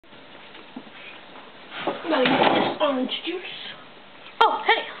Gotta get this orange juice. Oh,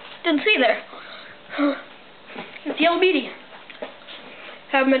 hey, didn't see you there. It's Yellow Beady.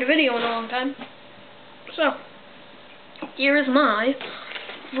 Haven't made a video in a long time. So, here is my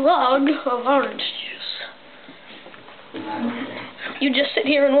vlog of orange juice. You just sit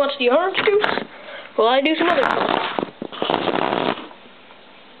here and watch the orange juice while I do some other stuff.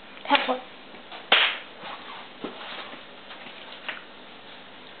 Have fun.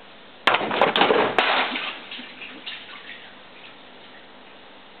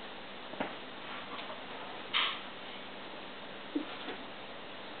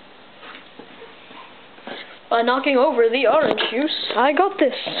 By knocking over the orange juice, I got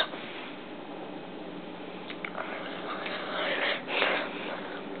this.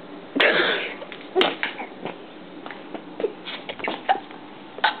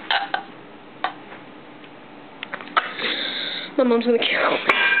 My mom's gonna kill me.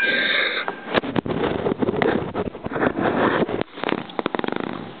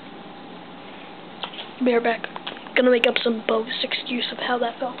 Be right back. Gonna make up some bogus excuse of how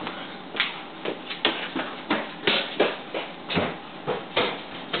that felt.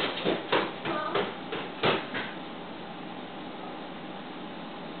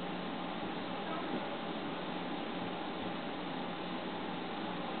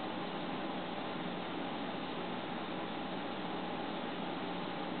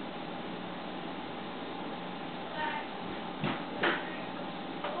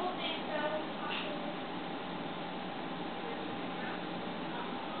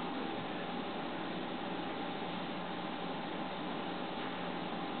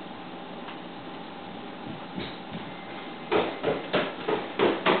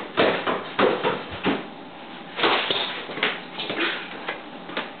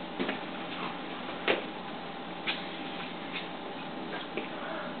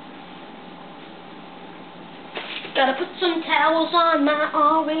 Gotta put some towels on my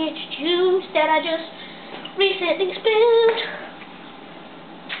orange juice that I just recently spilled.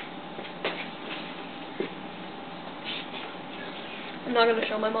 I'm not gonna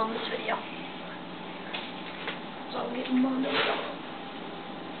show my mom this video, so I'll get mom to show.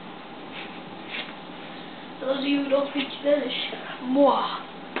 For those of you who don't speak Spanish, moi.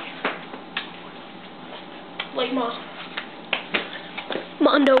 Like ma.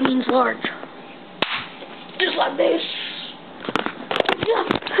 Mondo means large. Just like this.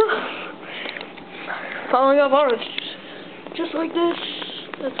 Following up orange juice. Just like this.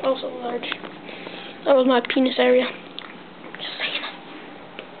 That's also large. That was my penis area. Just saying.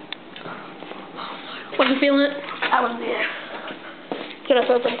 Wasn't feeling it. I wasn't there. Gonna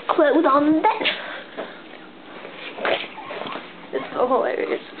throw some clothes on that. It's so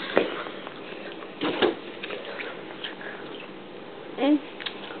hilarious.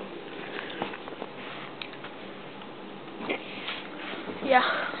 Yeah,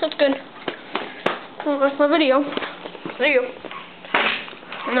 that's good. Well, that's my video. See you.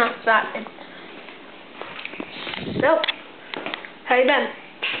 No, it's not. So, how you been?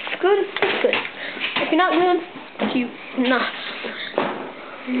 Good? It's good. If you're not good, you not.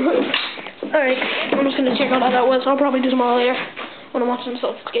 Alright, I'm just gonna check out how that was. I'll probably do some more later when I'm watching the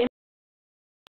Celtics game.